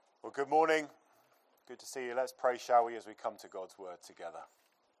Well, good morning. Good to see you. Let's pray, shall we, as we come to God's word together.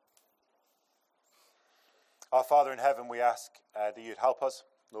 Our Father in heaven, we ask that you'd help us,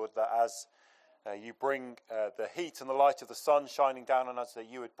 Lord, that as you bring the heat and the light of the sun shining down on us, that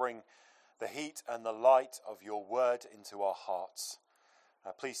you would bring the heat and the light of your word into our hearts.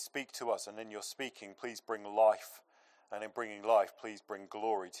 Please speak to us, and in your speaking, please bring life. And in bringing life, please bring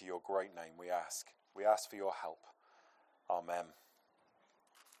glory to your great name, we ask. We ask for your help. Amen.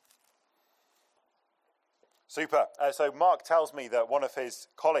 Super. So Mark tells me that one of his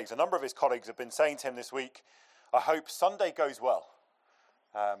colleagues, a number of his colleagues have been saying to him this week, I hope Sunday goes well.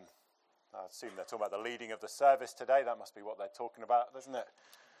 I assume they're talking about the leading of the service today. That must be what they're talking about, doesn't it?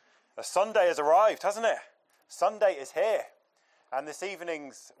 A Sunday has arrived, hasn't it? Sunday is here. And this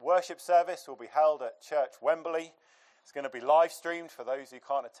evening's worship service will be held at Church Wembley. It's going to be live streamed for those who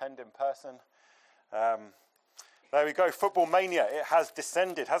can't attend in person. There we go. Football mania. It has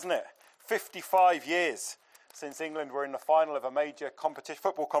descended, hasn't it? 55 years since England were in the final of a major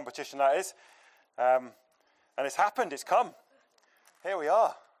football competition, that is. And it's happened, it's come. Here we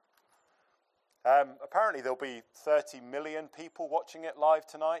are. Apparently there'll be 30 million people watching it live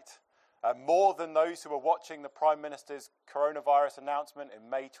tonight. More than those who were watching the Prime Minister's coronavirus announcement in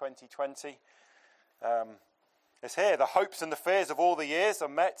May 2020. It's here. The hopes and the fears of all the years are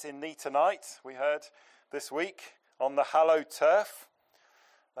met in thee tonight, we heard this week, on the hallowed turf.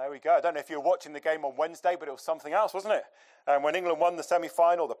 There we go. I don't know if you were watching the game on Wednesday, but it was something else, wasn't it? When England won the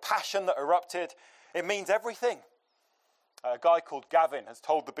semi-final, the passion that erupted, it means everything. A guy called Gavin has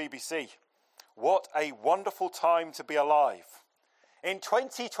told the BBC, what a wonderful time to be alive. In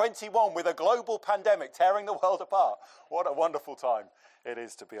 2021, with a global pandemic tearing the world apart, what a wonderful time it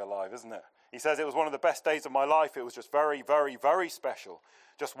is to be alive, isn't it? He says it was one of the best days of my life. It was just very, very, very special.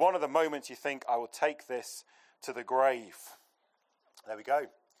 Just one of the moments you think, I will take this to the grave. There we go.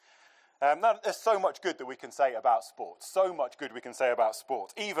 There's so much good that we can say about sport. So much good we can say about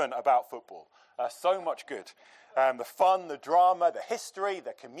sport, even about football. So much good. The fun, the drama, the history,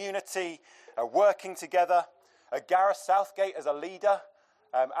 the community, working together. Gareth Southgate as a leader.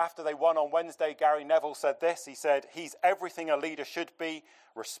 After they won on Wednesday, Gary Neville said this. He said, he's everything a leader should be,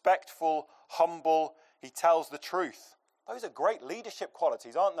 respectful, humble. He tells the truth. Those are great leadership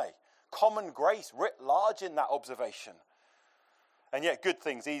qualities, aren't they? Common grace writ large in that observation. And yet good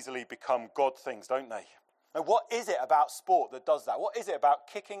things easily become God things, don't they? Now, what is it about sport that does that? What is it about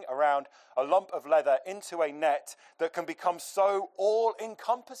kicking around a lump of leather into a net that can become so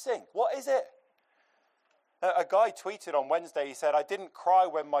all-encompassing? What is it? A guy tweeted on Wednesday, he said, I didn't cry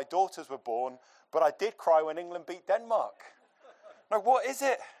when my daughters were born, but I did cry when England beat Denmark. Now, what is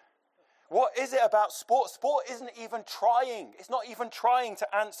it? What is it about sport? Sport isn't even trying. It's not even trying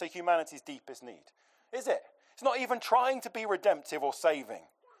to answer humanity's deepest need, is it? It's not even trying to be redemptive or saving.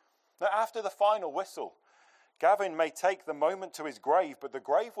 Now, after the final whistle, Gavin may take the moment to his grave, but the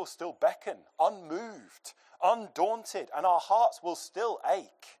grave will still beckon, unmoved, undaunted, and our hearts will still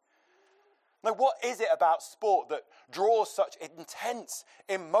ache. Now, what is it about sport that draws such intense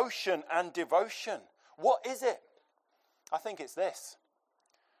emotion and devotion? What is it? I think it's this.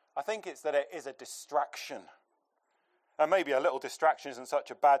 I think it's that it is a distraction. And maybe a little distraction isn't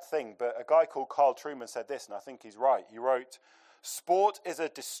such a bad thing, but a guy called Carl Trueman said this, and I think he's right. He wrote, sport is a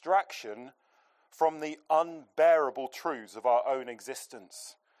distraction from the unbearable truths of our own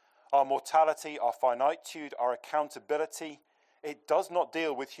existence. Our mortality, our finitude, our accountability. It does not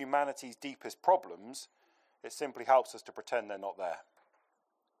deal with humanity's deepest problems. It simply helps us to pretend they're not there.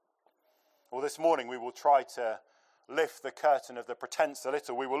 Well, this morning we will try to lift the curtain of the pretense a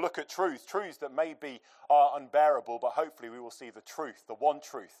little. We will look at truths that maybe are unbearable, but hopefully we will see the truth, the one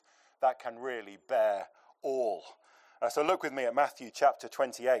truth that can really bear all. So look with me at Matthew chapter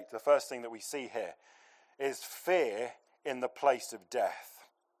 28. The first thing that we see here is fear in the place of death.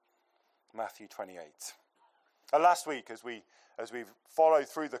 Matthew 28. Last week, as we followed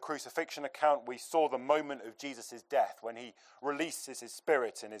through the crucifixion account, we saw the moment of Jesus' death when he releases his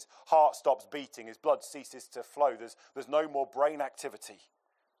spirit and his heart stops beating, his blood ceases to flow. There's no more brain activity.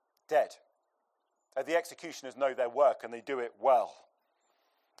 Dead. The executioners know their work and they do it well.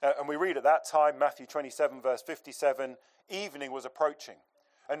 And we read at that time, Matthew 27, verse 57, evening was approaching.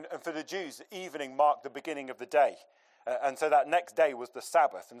 And for the Jews, evening marked the beginning of the day. And so that next day was the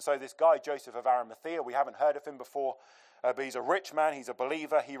Sabbath. And so this guy, Joseph of Arimathea, we haven't heard of him before, but he's a rich man, he's a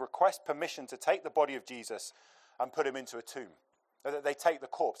believer. He requests permission to take the body of Jesus and put him into a tomb. They take the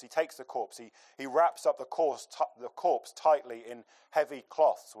corpse, he takes the corpse, he wraps up the corpse tightly in heavy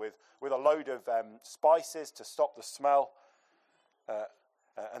cloths with a load of spices to stop the smell,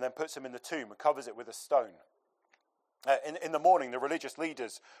 and then puts him in the tomb and covers it with a stone. In the morning, the religious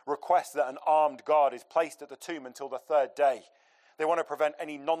leaders request that an armed guard is placed at the tomb until the third day. They want to prevent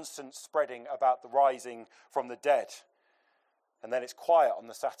any nonsense spreading about the rising from the dead. And then it's quiet on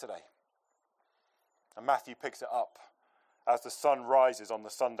the Saturday. And Matthew picks it up as the sun rises on the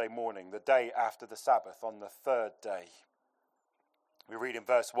Sunday morning, the day after the Sabbath, on the third day. We read in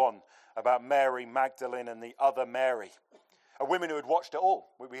verse 1 about Mary Magdalene and the other Mary, a women who had watched it all.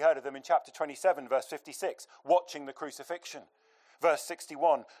 We heard of them in chapter 27, verse 56, watching the crucifixion. Verse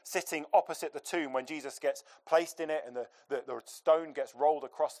 61, sitting opposite the tomb when Jesus gets placed in it and the stone gets rolled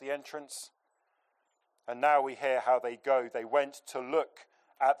across the entrance. And now we hear how they go. They went to look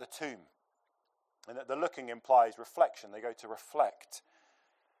at the tomb. And the looking implies reflection. They go to reflect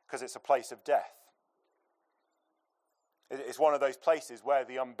because it's a place of death. It's one of those places where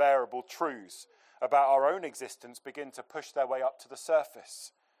the unbearable truths about our own existence begin to push their way up to the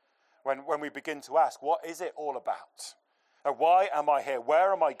surface. When we begin to ask, what is it all about? Why am I here?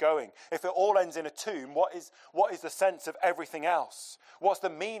 Where am I going? If it all ends in a tomb, what is the sense of everything else? What's the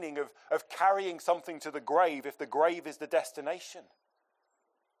meaning of carrying something to the grave if the grave is the destination?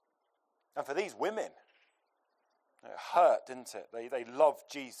 And for these women, it hurt, didn't it? They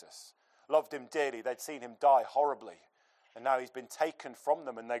loved Jesus, loved him dearly. They'd seen him die horribly. And now he's been taken from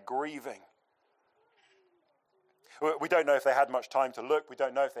them and they're grieving. We don't know if they had much time to look. We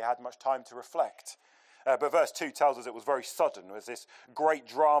don't know if they had much time to reflect. But verse 2 tells us it was very sudden as this great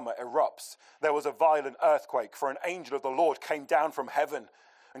drama erupts. There was a violent earthquake, for an angel of the Lord came down from heaven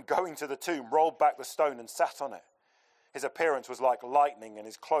and going to the tomb, rolled back the stone and sat on it. His appearance was like lightning and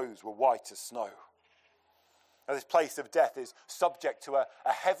his clothes were white as snow. Now, this place of death is subject to a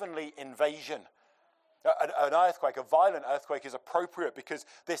heavenly invasion. An earthquake, a violent earthquake, is appropriate because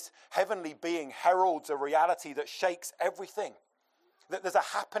this heavenly being heralds a reality that shakes everything. That there's a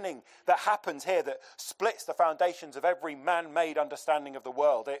happening that happens here that splits the foundations of every man-made understanding of the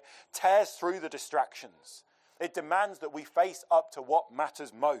world. It tears through the distractions. It demands that we face up to what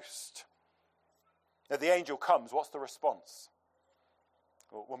matters most. Now, the angel comes. What's the response?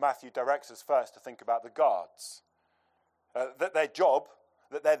 Well, Matthew directs us first to think about the guards. That their job,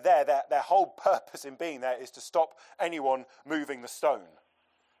 that they're there, their whole purpose in being there is to stop anyone moving the stone.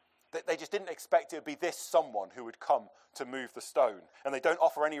 They just didn't expect it would be this someone who would come to move the stone. And they don't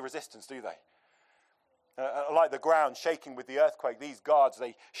offer any resistance, do they? Like the ground shaking with the earthquake, these guards,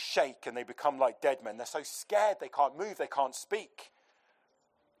 they shake and they become like dead men. They're so scared they can't move, they can't speak.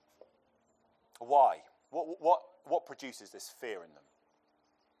 Why? What produces this fear in them?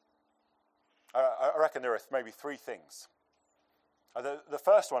 I reckon there are maybe three things. The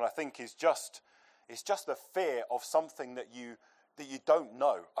first one, I think, is just the fear of something that you don't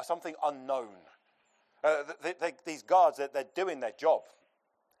know, or something unknown. These guards, they're doing their job,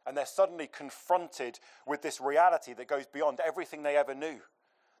 and they're suddenly confronted with this reality that goes beyond everything they ever knew.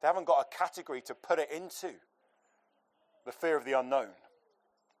 They haven't got a category to put it into. The fear of the unknown.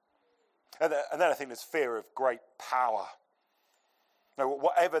 And then I think there's fear of great power. Now,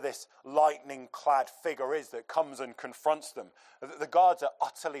 whatever this lightning-clad figure is that comes and confronts them, the guards are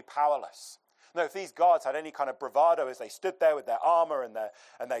utterly powerless. Now, if these guards had any kind of bravado as they stood there with their armor and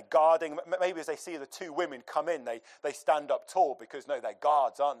they're guarding, maybe as they see the two women come in, they stand up tall because, no, they're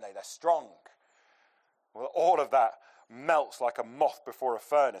guards, aren't they? They're strong. Well, all of that melts like a moth before a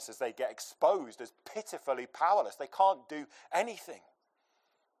furnace as they get exposed as pitifully powerless. They can't do anything.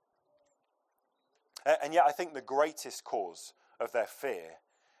 And yet I think the greatest cause of their fear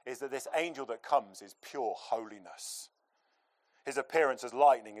is that this angel that comes is pure holiness. His appearance as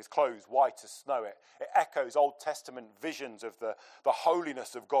lightning, his clothes white as snow. It echoes Old Testament visions of the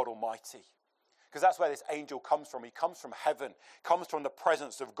holiness of God Almighty. Because that's where this angel comes from. He comes from heaven, comes from the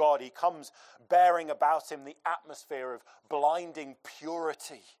presence of God. He comes bearing about him the atmosphere of blinding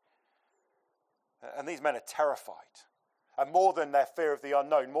purity. And these men are terrified. And more than their fear of the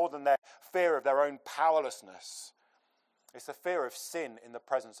unknown, more than their fear of their own powerlessness, it's the fear of sin in the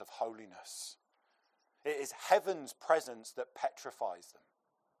presence of holiness. It is heaven's presence that petrifies them.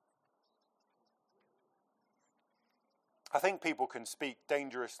 I think people can speak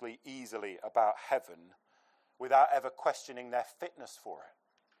dangerously easily about heaven without ever questioning their fitness for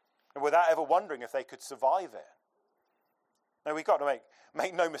it, and without ever wondering if they could survive it. Now, we've got to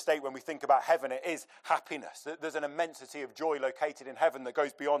make no mistake when we think about heaven, it is happiness. There's an immensity of joy located in heaven that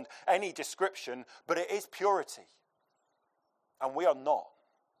goes beyond any description, but it is purity. And we are not.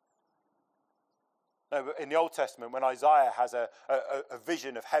 No, but in the Old Testament, when Isaiah has a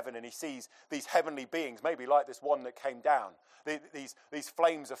vision of heaven and he sees these heavenly beings, maybe like this one that came down, these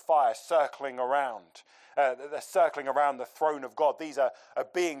flames of fire circling around. They're circling around the throne of God. These are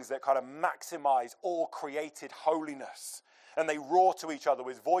beings that kind of maximize all created holiness. And they roar to each other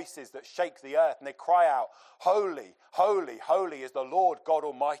with voices that shake the earth. And they cry out, "Holy, holy, holy is the Lord God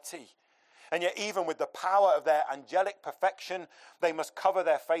Almighty." And yet even with the power of their angelic perfection, they must cover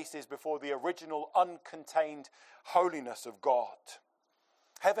their faces before the original uncontained holiness of God.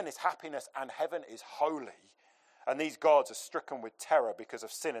 Heaven is happiness and heaven is holy. And these gods are stricken with terror because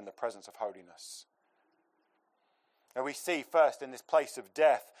of sin in the presence of holiness. And we see first in this place of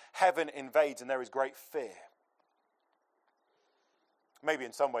death, heaven invades and there is great fear. Maybe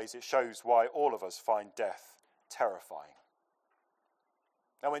in some ways it shows why all of us find death terrifying.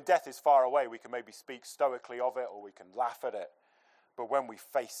 Now, when death is far away, we can maybe speak stoically of it or we can laugh at it. But when we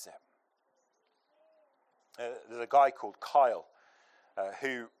face it, there's a guy called Kyle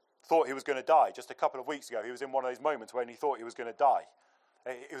who thought he was going to die just a couple of weeks ago. He was in one of those moments when he thought he was going to die.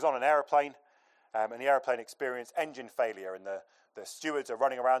 He was on an aeroplane and the aeroplane experienced engine failure and the stewards are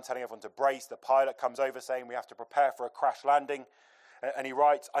running around telling everyone to brace. The pilot comes over saying we have to prepare for a crash landing. And he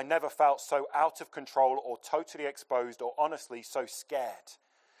writes, "I never felt so out of control or totally exposed or honestly so scared."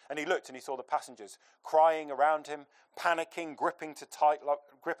 And he looked and he saw the passengers crying around him, panicking, gripping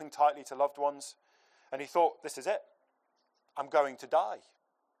tightly to loved ones. And he thought, this is it. I'm going to die.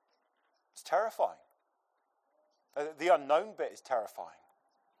 It's terrifying. The unknown bit is terrifying.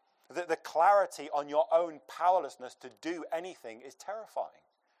 The clarity on your own powerlessness to do anything is terrifying.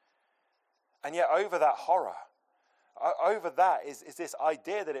 And yet over that horror, over that is this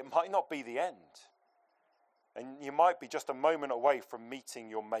idea that it might not be the end. And you might be just a moment away from meeting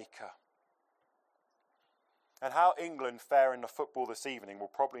your Maker. And how England fare in the football this evening will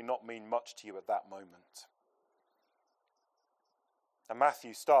probably not mean much to you at that moment. And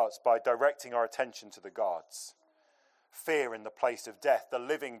Matthew starts by directing our attention to the guards. Fear in the place of death. The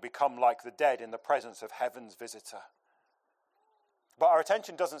living become like the dead in the presence of heaven's visitor. But our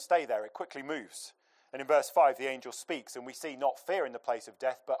attention doesn't stay there. It quickly moves. And in verse 5, the angel speaks and we see not fear in the place of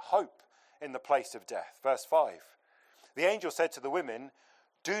death, but hope in the place of death. Verse 5, the angel said to the women,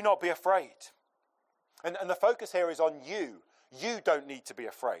 "Do not be afraid." And the focus here is on you. You don't need to be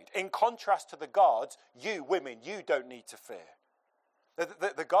afraid. In contrast to the guards, you women, you don't need to fear.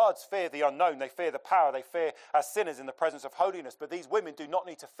 The guards fear the unknown. They fear the power. They fear as sinners in the presence of holiness. But these women do not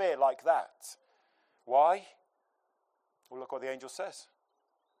need to fear like that. Why? Well, look what the angel says.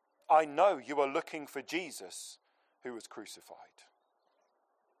 "I know you are looking for Jesus who was crucified."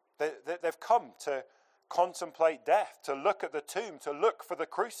 They've come to contemplate death, to look at the tomb, to look for the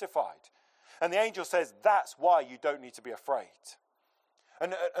crucified. And the angel says, that's why you don't need to be afraid.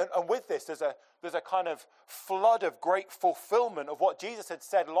 And with this, there's a kind of flood of great fulfillment of what Jesus had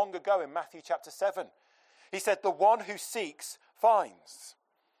said long ago in Matthew chapter 7. He said, "The one who seeks finds."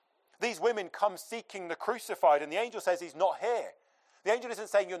 These women come seeking the crucified, and the angel says he's not here. The angel isn't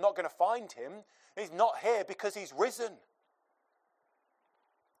saying you're not going to find him. He's not here because he's risen.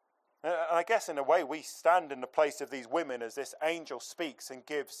 And I guess in a way we stand in the place of these women as this angel speaks and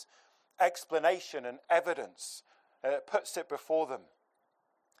gives explanation and evidence, puts it before them.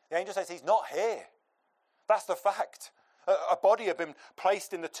 The angel says he's not here. That's the fact. A body had been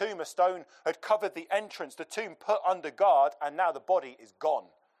placed in the tomb, a stone had covered the entrance, the tomb put under guard, and now the body is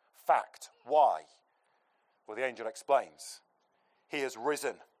gone. Fact. Why? Well, the angel explains. He has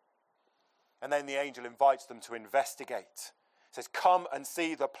risen. And then the angel invites them to investigate. He says, "Come and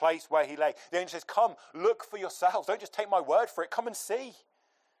see the place where he lay." The angel says, "Come, look for yourselves. Don't just take my word for it. Come and see.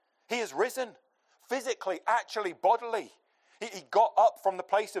 He has risen. Physically, actually, bodily. He got up from the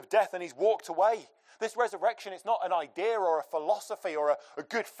place of death and he's walked away. This resurrection, it's not an idea or a philosophy or a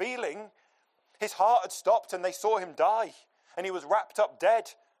good feeling. His heart had stopped and they saw him die. And he was wrapped up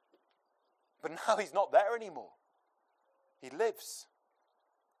dead. But now he's not there anymore. He lives.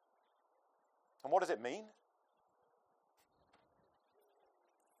 And what does it mean?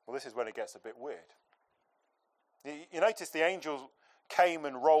 Well, this is when it gets a bit weird. You notice the angel came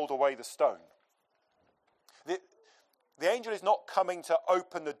and rolled away the stone. The angel is not coming to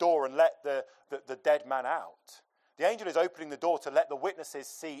open the door and let the dead man out. The angel is opening the door to let the witnesses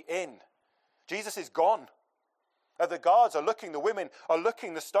see in. Jesus is gone. The guards are looking, the women are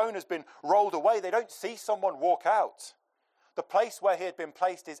looking, the stone has been rolled away. They don't see someone walk out. The place where he had been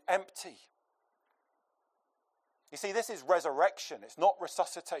placed is empty. You see, this is resurrection. It's not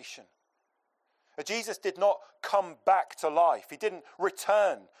resuscitation. Jesus did not come back to life. He didn't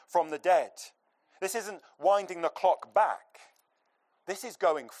return from the dead. This isn't winding the clock back. This is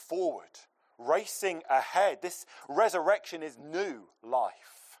going forward, racing ahead. This resurrection is new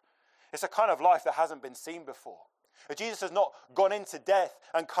life. It's a kind of life that hasn't been seen before. Jesus has not gone into death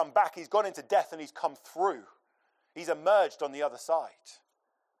and come back. He's gone into death and he's come through. He's emerged on the other side.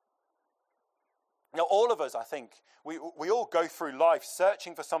 Now, all of us, I think, we all go through life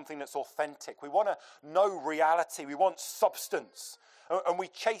searching for something that's authentic. We want to know reality. We want substance. And we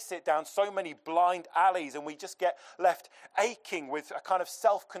chase it down so many blind alleys, and we just get left aching with a kind of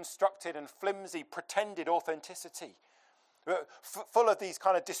self-constructed and flimsy pretended authenticity. Full of these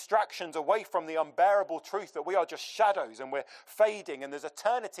kind of distractions away from the unbearable truth that we are just shadows and we're fading, and there's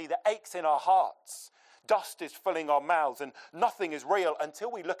eternity that aches in our hearts. Dust is filling our mouths and nothing is real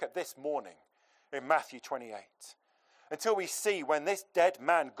until we look at this morning in Matthew 28. Until we see when this dead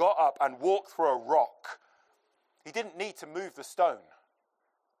man got up and walked through a rock, he didn't need to move the stone.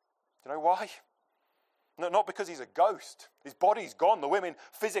 Do you know why? No, not because he's a ghost. His body's gone. The women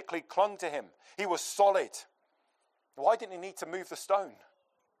physically clung to him. He was solid. Why didn't he need to move the stone?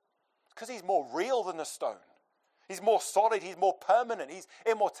 Because he's more real than the stone. He's more solid. He's more permanent. He's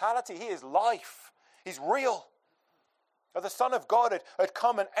immortality. He is life. He's real. The Son of God had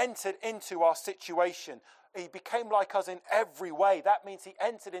come and entered into our situation. He became like us in every way. That means he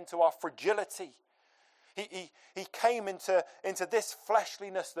entered into our fragility. He came into this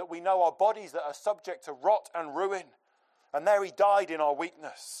fleshliness that we know, our bodies that are subject to rot and ruin. And there he died in our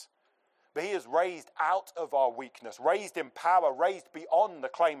weakness. But he is raised out of our weakness, raised in power, raised beyond the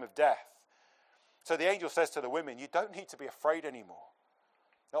claim of death. So the angel says to the women, you don't need to be afraid anymore.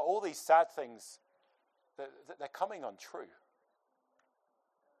 Now, all these sad things, they're coming untrue.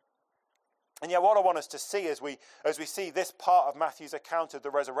 And yet what I want us to see as we see this part of Matthew's account of the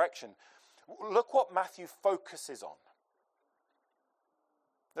resurrection, look what Matthew focuses on.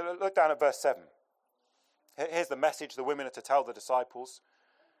 Look down at verse 7. Here's the message the women are to tell the disciples.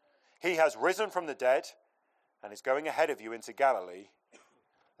 He has risen from the dead and is going ahead of you into Galilee.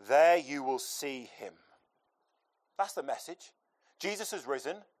 There you will see him. That's the message. Jesus has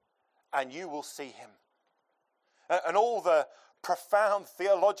risen and you will see him. And all the profound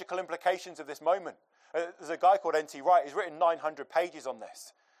theological implications of this moment. There's a guy called N.T. Wright. He's written 900 pages on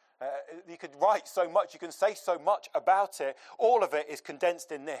this. You could write so much, you can say so much about it. All of it is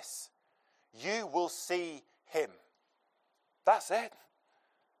condensed in this. You will see him. That's it.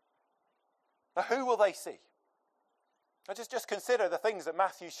 Now, who will they see? Now, just consider the things that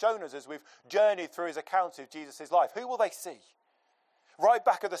Matthew's shown us as we've journeyed through his account of Jesus' life. Who will they see? Right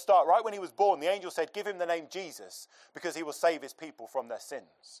back at the start, right when he was born, the angel said, give him the name Jesus because he will save his people from their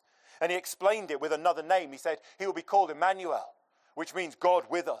sins. And he explained it with another name. He said he will be called Emmanuel, which means God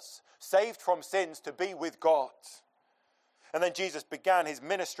with us, saved from sins to be with God. And then Jesus began his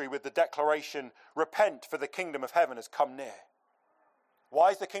ministry with the declaration, repent, for the kingdom of heaven has come near. Why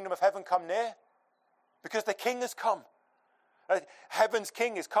has the kingdom of heaven come near? Because the king has come. Heaven's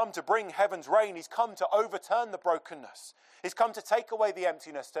king has come to bring heaven's reign. He's come to overturn the brokenness. He's come to take away the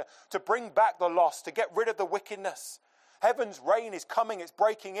emptiness, to bring back the lost, to get rid of the wickedness. Heaven's reign is coming, it's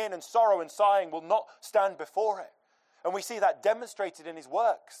breaking in, and sorrow and sighing will not stand before it. And we see that demonstrated in his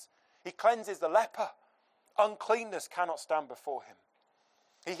works. He cleanses the leper. Uncleanness cannot stand before him.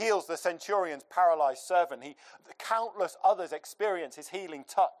 He heals the centurion's paralyzed servant. Countless others experience his healing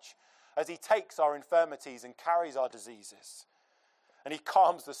touch as he takes our infirmities and carries our diseases. And he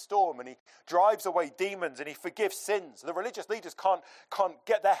calms the storm and he drives away demons and he forgives sins. The religious leaders can't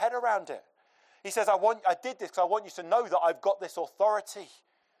get their head around it. He says, I did this because I want you to know that I've got this authority.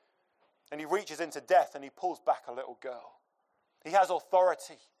 And he reaches into death and he pulls back a little girl. He has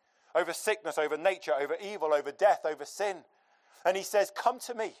authority over sickness, over nature, over evil, over death, over sin. And he says, come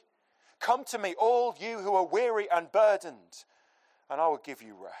to me, all you who are weary and burdened, and I will give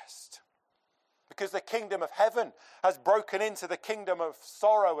you rest. Because the kingdom of heaven has broken into the kingdom of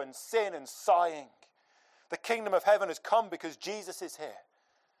sorrow and sin and sighing. The kingdom of heaven has come because Jesus is here.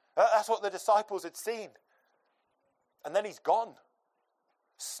 That's what the disciples had seen. And then he's gone,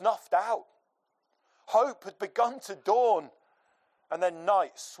 snuffed out. Hope had begun to dawn, and then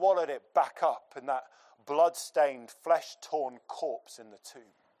night swallowed it back up in that blood-stained, flesh-torn corpse in the tomb.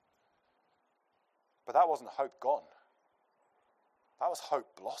 But that wasn't hope gone. That was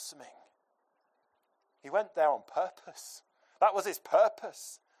hope blossoming. He went there on purpose. That was his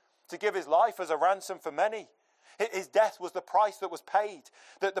purpose, to give his life as a ransom for many. His death was the price that was paid,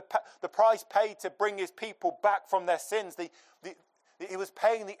 the price paid to bring his people back from their sins. He was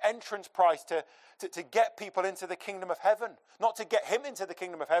paying the entrance price to get people into the kingdom of heaven. Not to get him into the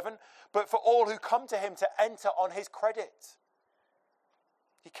kingdom of heaven, but for all who come to him to enter on his credit.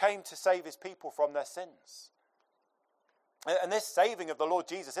 He came to save his people from their sins. And this saving of the Lord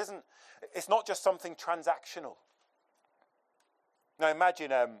Jesus it's not just something transactional. Now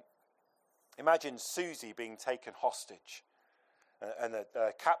imagine Susie being taken hostage, and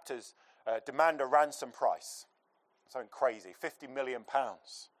the captors demand a ransom price, something crazy, £50 million.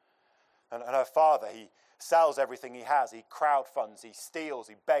 And her father, he sells everything he has, he crowdfunds, he steals,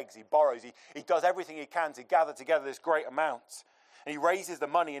 he begs, he borrows, he does everything he can to gather together this great amount. And he raises the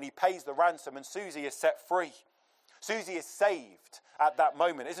money and he pays the ransom, and Susie is set free. Susie is saved at that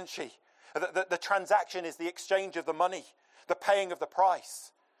moment, isn't she? The transaction is the exchange of the money, the paying of the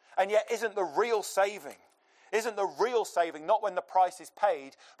price. And yet isn't the real saving not when the price is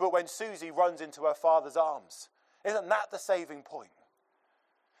paid, but when Susie runs into her father's arms? Isn't that the saving point?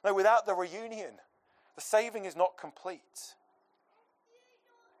 No, without the reunion, the saving is not complete.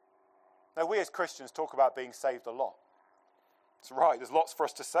 Now, we as Christians talk about being saved a lot. It's right, there's lots for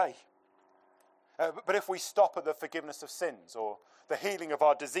us to say. But if we stop at the forgiveness of sins, or the healing of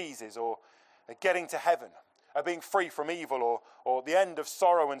our diseases, or getting to heaven, or being free from evil, or the end of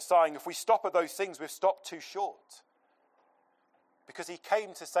sorrow and sighing, if we stop at those things, we've stopped too short. Because he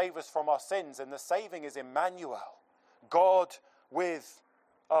came to save us from our sins, and the saving is Emmanuel, God with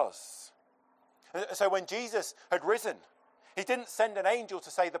us. So when Jesus had risen, he didn't send an angel to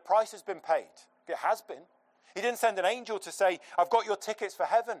say the price has been paid. It has been. He didn't send an angel to say, I've got your tickets for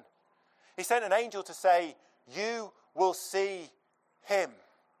heaven. He sent an angel to say, you will see him.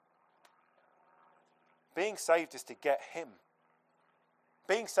 Being saved is to get him.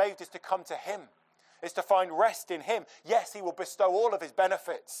 Being saved is to come to him. It's to find rest in him. Yes, he will bestow all of his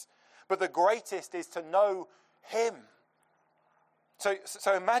benefits, but the greatest is to know him.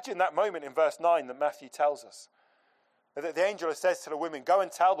 So imagine that moment in verse 9 that Matthew tells us. That the angel says to the women, go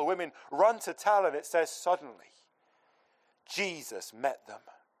and tell. The women run to tell, and it says, suddenly Jesus met them.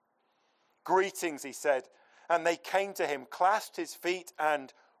 Greetings, he said, and they came to him, clasped his feet,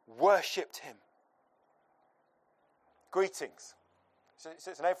 and worshipped him. Greetings.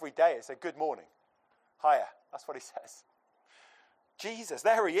 It's an everyday, it's a good morning. Hiya, that's what he says. Jesus,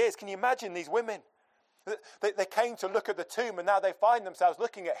 there he is. Can you imagine these women? They came to look at the tomb, and now they find themselves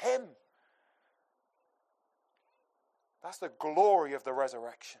looking at him. That's the glory of the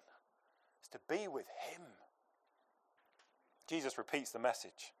resurrection. It's to be with him. Jesus repeats the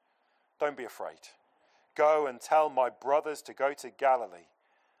message. Don't be afraid. Go and tell my brothers to go to Galilee.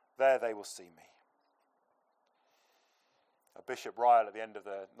 There they will see me. Bishop Ryle at the end of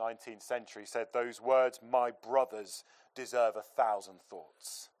the 19th century said those words, my brothers, deserve 1,000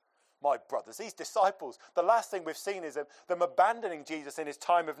 thoughts. My brothers, these disciples, the last thing we've seen is them abandoning Jesus in his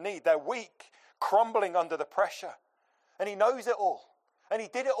time of need. They're weak, crumbling under the pressure. And he knows it all. And he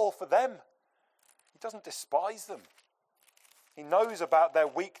did it all for them. He doesn't despise them. He knows about their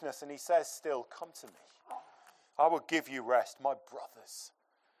weakness, and he says still, come to me. I will give you rest, my brothers.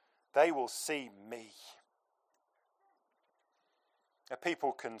 They will see me. Now,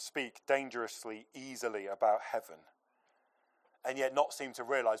 people can speak dangerously easily about heaven, and yet not seem to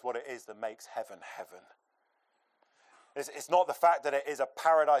realize what it is that makes heaven heaven. It's not the fact that it is a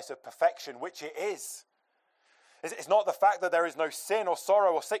paradise of perfection, which it is. It's not the fact that there is no sin or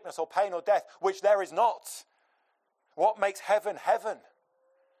sorrow or sickness or pain or death, which there is not. What makes heaven heaven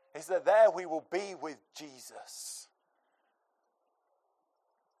is that there we will be with Jesus.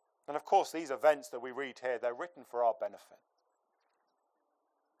 And of course, these events that we read here, they're written for our benefit.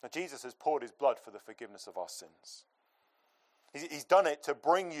 Now, Jesus has poured his blood for the forgiveness of our sins. He's done it to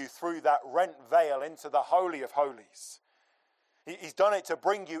bring you through that rent veil into the Holy of Holies. He's done it to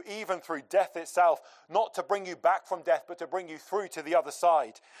bring you even through death itself, not to bring you back from death, but to bring you through to the other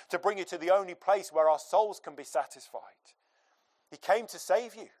side, to bring you to the only place where our souls can be satisfied. He came to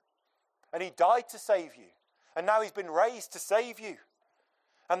save you, and he died to save you, and now he's been raised to save you.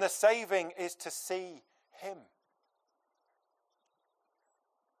 And the saving is to see him.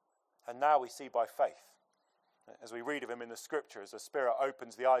 And now we see by faith. As we read of him in the scripture, as the Spirit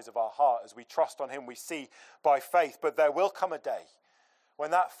opens the eyes of our heart, as we trust on him, we see by faith. But there will come a day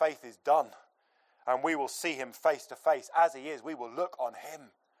when that faith is done and we will see him face to face as he is. We will look on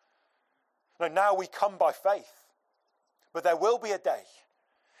him. Now we come by faith, but there will be a day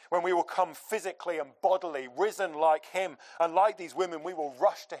when we will come physically and bodily, risen like him. And like these women, we will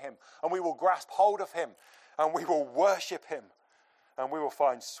rush to him and we will grasp hold of him and we will worship him and we will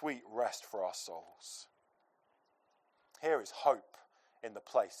find sweet rest for our souls. Here is hope in the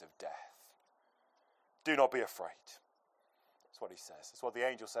place of death. Do not be afraid. That's what he says. That's what the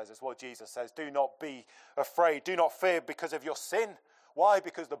angel says. That's what Jesus says. Do not be afraid. Do not fear because of your sin. Why?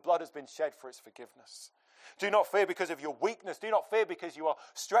 Because the blood has been shed for its forgiveness. Do not fear because of your weakness. Do not fear because you are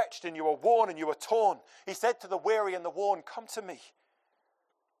stretched and you are worn and you are torn. He said to the weary and the worn, come to me.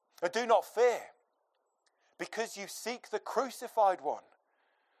 And do not fear because you seek the crucified one.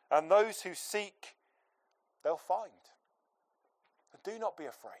 And those who seek, they'll find. And do not be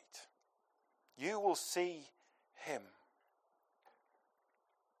afraid. You will see him.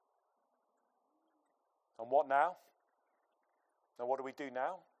 And what now? Now what do we do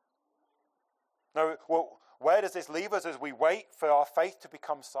now? No, well, where does this leave us as we wait for our faith to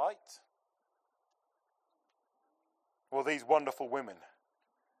become sight? Well, these wonderful women,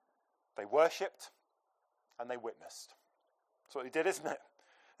 they worshipped and they witnessed. That's what they did, isn't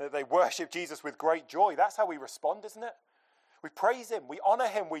it? They worshipped Jesus with great joy. That's how we respond, isn't it? We praise him, we honor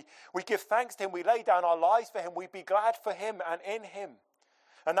him, we give thanks to him, we lay down our lives for him, we be glad for him and in him.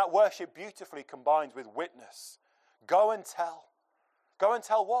 And that worship beautifully combines with witness. Go and tell. Go and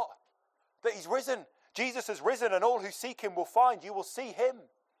tell what? That he's risen. Jesus has risen, and all who seek him will find. You will see him.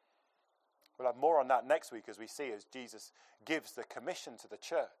 We'll have more on that next week as we see as Jesus gives the commission to the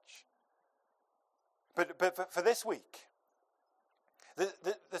church. But for this week,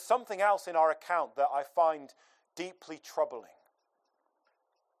 there's something else in our account that I find deeply troubling.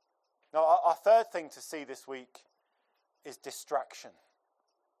 Now, our third thing to see this week is distraction.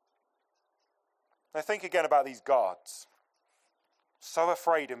 Now think again about these guards. So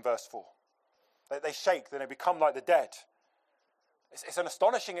afraid in verse 4. They shake, then they become like the dead. It's an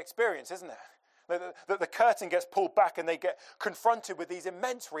astonishing experience, isn't it? The curtain gets pulled back and they get confronted with these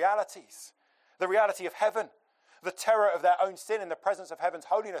immense realities. The reality of heaven, the terror of their own sin in the presence of heaven's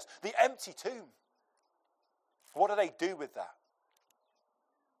holiness, the empty tomb. What do they do with that?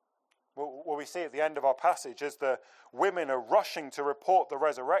 Well, we see at the end of our passage, as the women are rushing to report the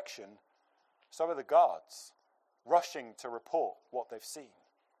resurrection, so are the guards rushing to report what they've seen.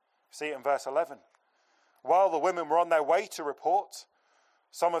 See it in verse 11. While the women were on their way to report,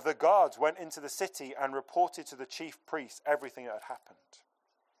 some of the guards went into the city and reported to the chief priests everything that had happened.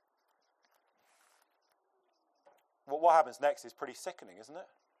 Well, what happens next is pretty sickening, isn't it?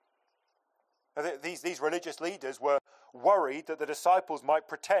 These religious leaders were worried that the disciples might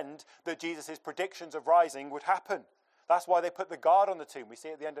pretend that Jesus' predictions of rising would happen. That's why they put the guard on the tomb. We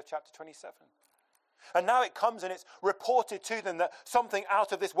see at the end of chapter 27. And now it comes and it's reported to them that something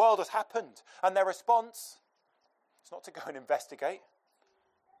out of this world has happened. And their response is not to go and investigate.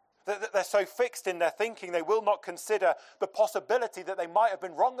 They're so fixed in their thinking, they will not consider the possibility that they might have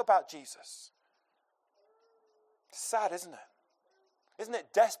been wrong about Jesus. Sad, isn't it? Isn't it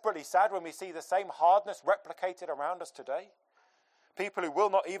desperately sad when we see the same hardness replicated around us today? People who will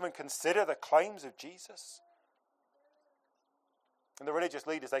not even consider the claims of Jesus. And the religious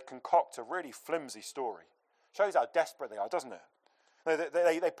leaders, they concoct a really flimsy story. Shows how desperate they are, doesn't it?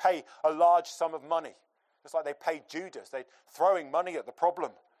 They pay a large sum of money, just like they paid Judas. They're throwing money at the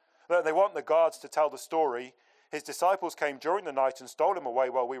problem. They want the guards to tell the story. His disciples came during the night and stole him away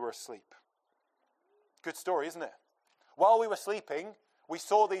while we were asleep. Good story, isn't it? While we were sleeping, we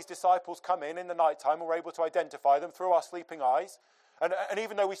saw these disciples come in the nighttime and were able to identify them through our sleeping eyes. And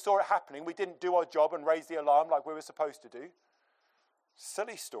even though we saw it happening, we didn't do our job and raise the alarm like we were supposed to do.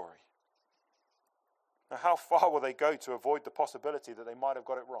 Silly story. Now, how far will they go to avoid the possibility that they might have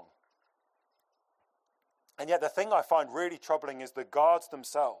got it wrong? And yet the thing I find really troubling is the guards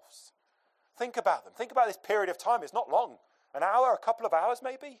themselves. Think about them. Think about this period of time. It's not long. An hour, a couple of hours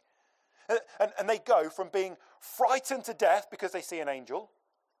maybe. And they go from being frightened to death because they see an angel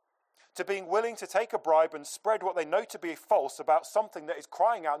to being willing to take a bribe and spread what they know to be false about something that is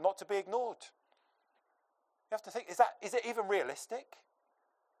crying out not to be ignored. You have to think, is it even realistic?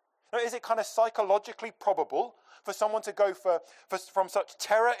 Is it kind of psychologically probable for someone to go from such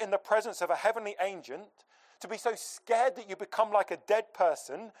terror in the presence of a heavenly agent to be so scared that you become like a dead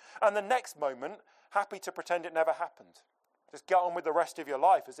person and the next moment happy to pretend it never happened? Just get on with the rest of your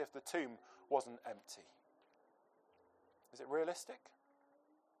life as if the tomb wasn't empty. Is it realistic?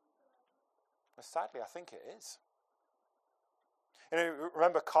 Well, sadly, I think it is. You know,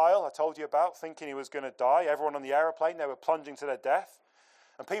 remember Kyle I told you about, thinking he was going to die? Everyone on the aeroplane, they were plunging to their death.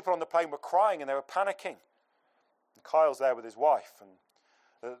 And people on the plane were crying and they were panicking. And Kyle's there with his wife.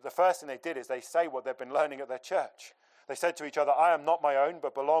 And the first thing they did is they say what they've been learning at their church. They said to each other, I am not my own,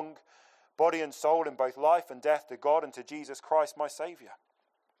 but belong body and soul in both life and death to God and to Jesus Christ, my Saviour.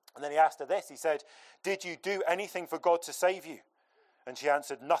 And then he asked her this. He said, did you do anything for God to save you? And she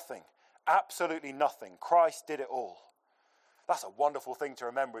answered, nothing. Absolutely nothing. Christ did it all. That's a wonderful thing to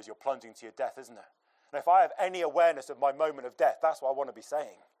remember as you're plunging to your death, isn't it? And if I have any awareness of my moment of death, that's what I want to be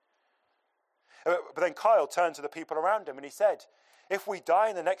saying. But then Kyle turned to the people around him and he said, if we die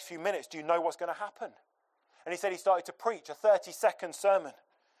in the next few minutes, do you know what's going to happen? And he said he started to preach a 30-second sermon.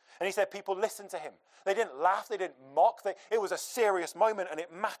 And he said people listened to him. They didn't laugh, they didn't mock. It was a serious moment and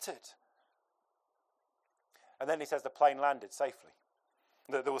it mattered. And then he says the plane landed safely.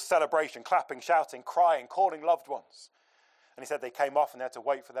 There was celebration, clapping, shouting, crying, calling loved ones. And he said they came off and they had to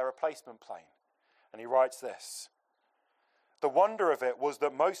wait for their replacement plane. And he writes this: the wonder of it was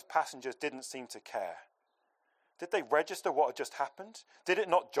that most passengers didn't seem to care. Did they register what had just happened? Did it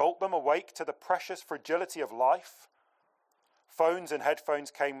not jolt them awake to the precious fragility of life? Phones and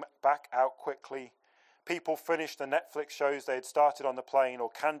headphones came back out quickly. People finished the Netflix shows they had started on the plane, or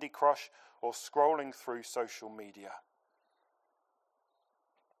Candy Crush, or scrolling through social media.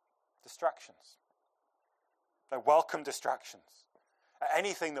 Distractions. No, welcome distractions.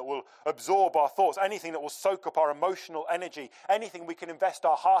 Anything that will absorb our thoughts, anything that will soak up our emotional energy, anything we can invest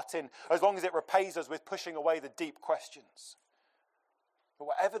our heart in, as long as it repays us with pushing away the deep questions. But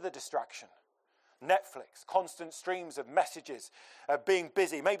whatever the distraction, Netflix, constant streams of messages, being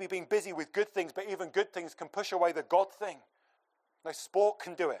busy, maybe being busy with good things, but even good things can push away the God thing. No, sport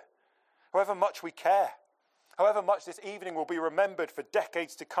can do it. However much we care, however much this evening will be remembered for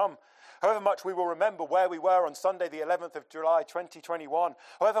decades to come, however much we will remember where we were on Sunday the 11th of July 2021,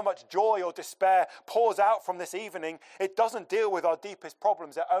 however much joy or despair pours out from this evening, it doesn't deal with our deepest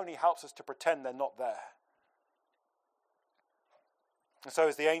problems. It only helps us to pretend they're not there. And so,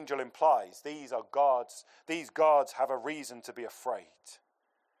 as the angel implies, these guards have a reason to be afraid,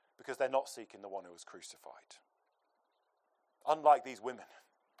 because they're not seeking the one who was crucified. Unlike these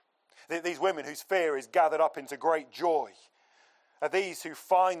women whose fear is gathered up into great joy, are these who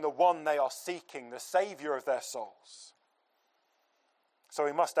find the one they are seeking, the Saviour of their souls. So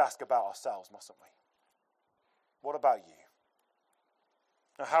we must ask about ourselves, mustn't we? What about you?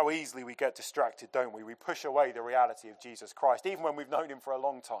 Now, how easily we get distracted, don't we? We push away the reality of Jesus Christ, even when we've known him for a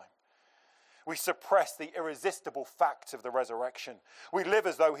long time. We suppress the irresistible fact of the resurrection. We live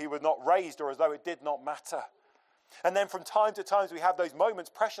as though he was not raised, or as though it did not matter. And then from time to time we have those moments,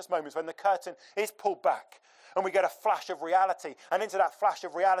 precious moments, when the curtain is pulled back and we get a flash of reality. And into that flash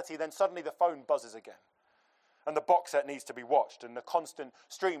of reality, then suddenly the phone buzzes again. And the box set needs to be watched, and the constant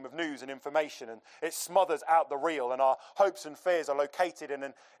stream of news and information, and it smothers out the real, and our hopes and fears are located in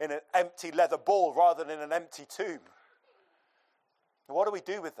an empty leather ball rather than in an empty tomb. And what do we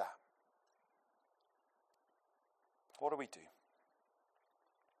do with that? What do we do?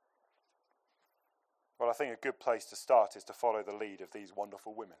 Well, I think a good place to start is to follow the lead of these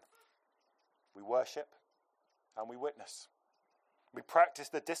wonderful women. We worship and we witness. We practice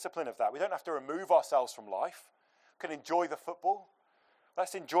the discipline of that. We don't have to remove ourselves from life. We can enjoy the football.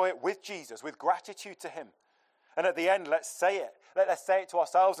 Let's enjoy it with Jesus, with gratitude to him. And at the end, let's say it. Let's say it to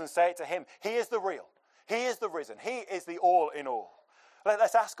ourselves and say it to him. He is the real. He is the risen. He is the all in all.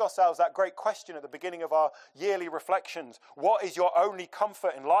 Let's ask ourselves that great question at the beginning of our yearly reflections. What is your only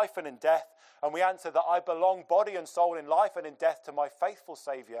comfort in life and in death? And we answer that I belong body and soul in life and in death to my faithful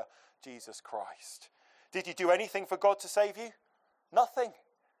Saviour, Jesus Christ. Did you do anything for God to save you? Nothing.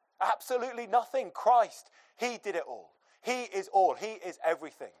 Absolutely nothing. Christ, he did it all. He is all. He is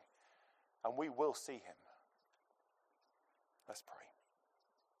everything. And we will see him. Let's pray.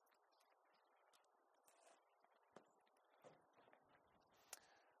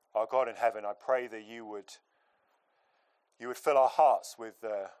 Our God in heaven, I pray that you would fill our hearts with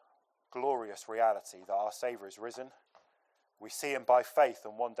the glorious reality that our Saviour is risen. We see him by faith,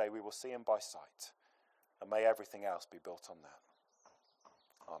 and one day we will see him by sight. And may everything else be built on that.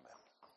 Amen.